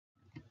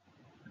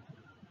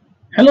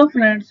Hello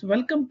friends,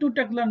 welcome to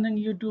Tech Learning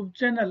YouTube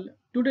channel.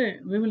 Today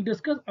we will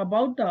discuss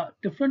about the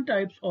different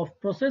types of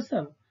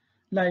processor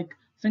like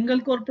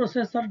single core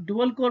processor,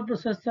 dual core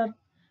processor,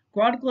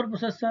 quad core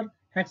processor,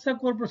 hexa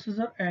core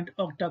processor and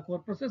octa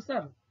core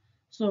processor.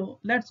 So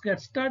let's get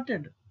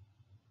started.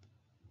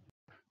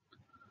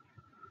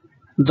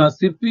 The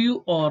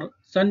CPU or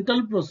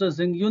central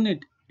processing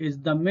unit is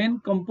the main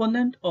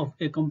component of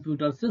a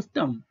computer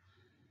system.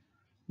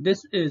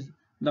 This is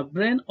the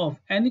brain of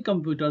any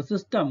computer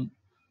system.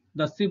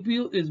 The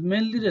CPU is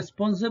mainly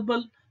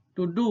responsible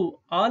to do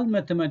all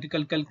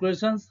mathematical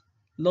calculations,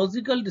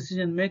 logical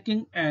decision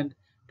making, and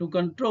to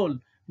control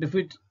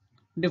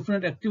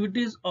different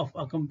activities of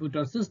a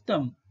computer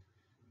system.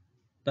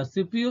 The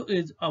CPU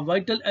is a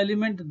vital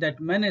element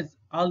that manages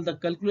all the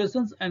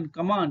calculations and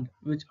commands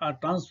which are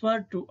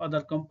transferred to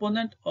other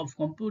components of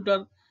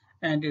computer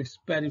and its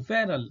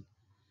peripheral.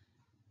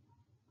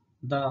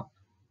 The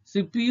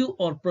CPU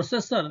or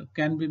processor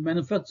can be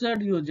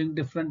manufactured using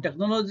different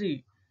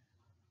technology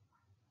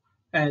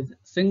as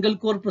single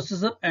core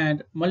processor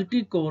and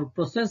multi-core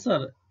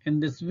processor.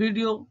 In this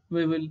video,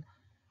 we will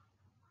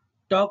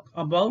talk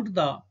about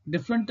the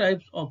different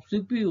types of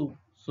CPU.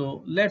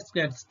 So let's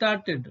get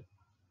started.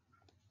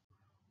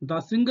 The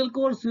single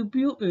core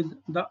CPU is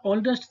the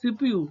oldest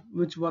CPU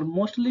which were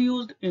mostly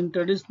used in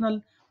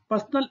traditional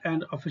personal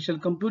and official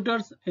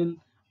computers in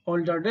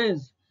older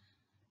days.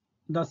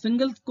 The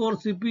single-core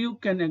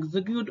CPU can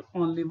execute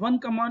only one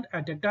command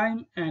at a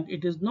time and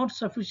it is not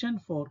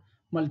sufficient for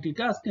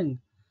multitasking.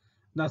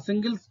 The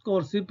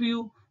single-core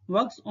CPU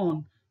works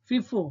on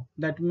FIFO,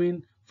 that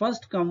means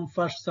first come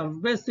first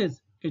served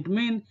basis. It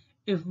means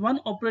if one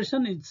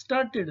operation is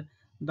started,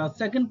 the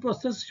second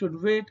process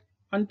should wait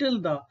until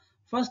the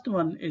first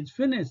one is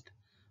finished.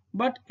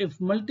 But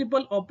if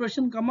multiple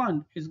operation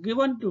command is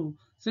given to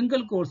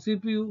single-core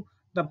CPU,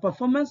 the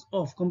performance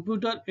of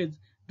computer is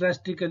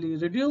drastically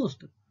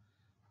reduced.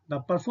 The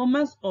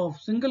performance of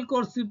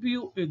single-core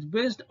CPU is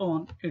based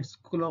on its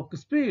clock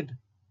speed.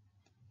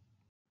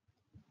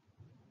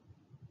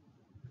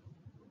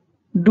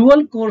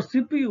 Dual-core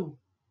CPU.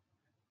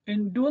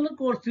 In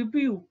dual-core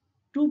CPU,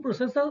 two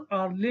processors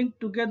are linked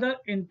together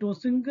into a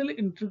single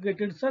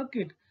integrated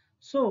circuit,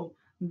 so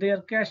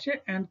their cache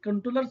and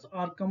controllers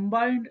are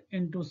combined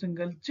into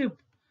single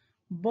chip.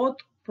 Both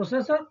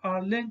processors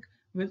are linked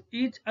with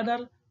each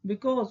other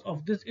because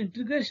of this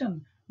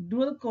integration.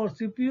 Dual-core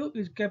CPU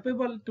is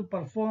capable to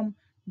perform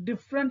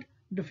different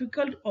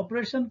difficult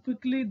operations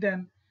quickly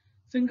than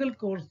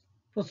single-core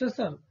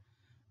processor.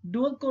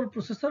 Dual-core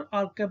processors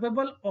are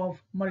capable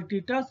of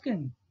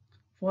multitasking.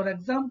 For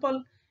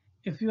example,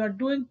 if you are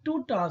doing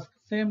two tasks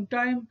same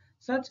time,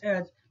 such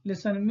as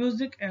listen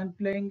music and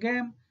playing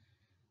game,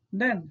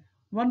 then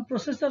one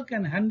processor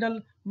can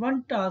handle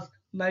one task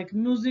like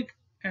music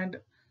and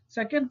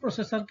second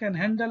processor can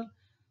handle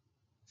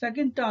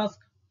second task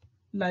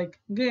like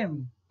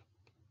game.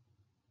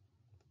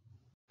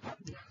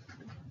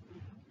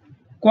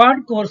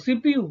 Quad core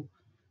CPU.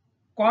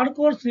 Quad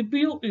core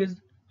CPU is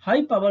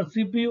high power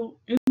CPU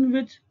in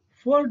which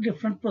four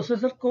different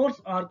processor cores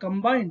are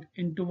combined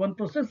into one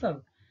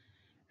processor.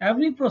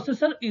 Every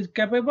processor is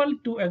capable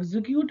to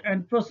execute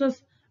and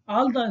process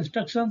all the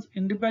instructions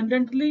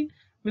independently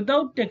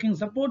without taking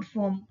support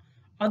from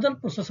other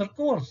processor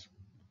cores.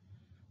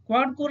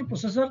 Quad-core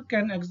processor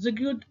can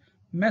execute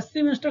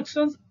massive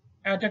instructions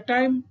at a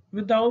time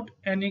without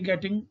any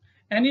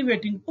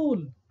waiting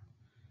pool.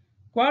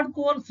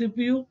 Quad-core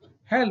CPU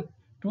help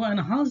to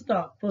enhance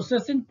the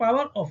processing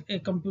power of a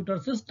computer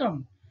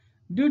system.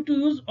 Due to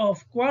use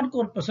of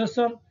quad-core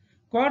processor,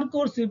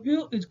 quad-core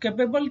CPU is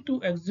capable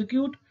to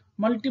execute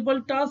multiple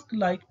tasks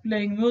like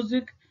playing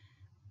music,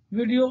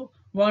 video,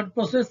 word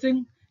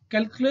processing,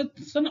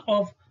 calculation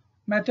of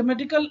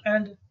mathematical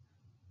and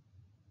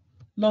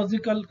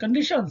logical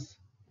conditions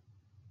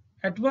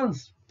at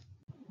once.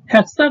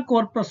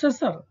 Hexacore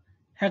processor.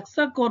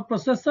 Hexacore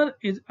processor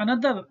is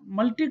another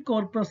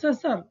multi-core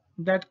processor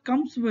that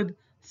comes with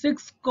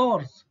 6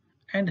 cores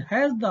and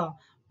has the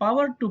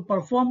power to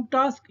perform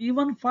tasks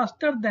even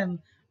faster than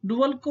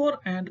dual-core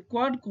and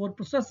quad-core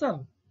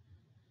processor.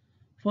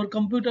 For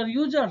computer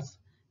users,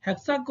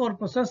 hexacore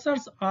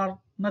processors are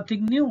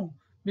nothing new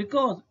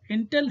because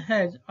Intel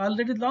has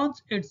already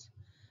launched its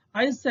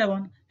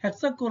i7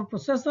 hexacore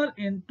processor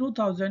in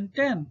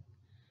 2010.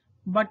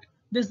 But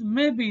this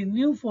may be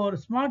new for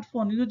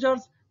smartphone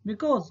users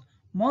because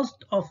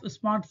most of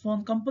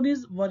smartphone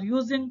companies were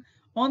using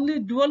only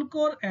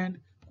dual-core and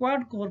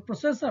quad-core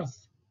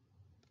processors.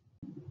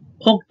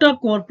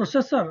 Octa-core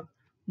processor.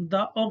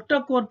 The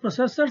octa-core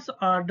processors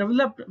are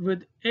developed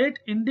with 8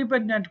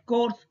 independent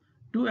cores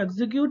to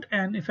execute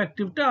an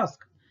effective task.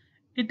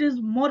 It is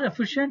more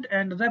efficient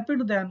and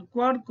rapid than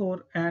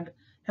quad-core and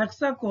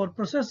hexa-core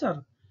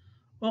processor.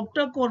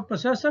 Octa-core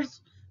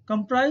processors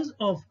comprise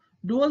of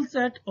dual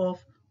set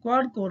of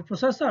quad-core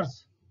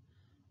processors.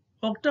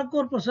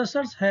 Octa-core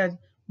processors has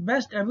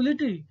best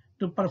ability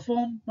to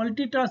perform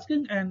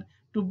multitasking and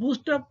to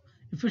boost up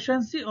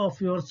efficiency of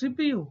your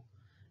CPU.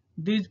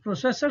 These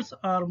processors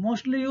are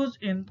mostly used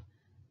in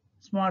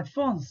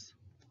smartphones.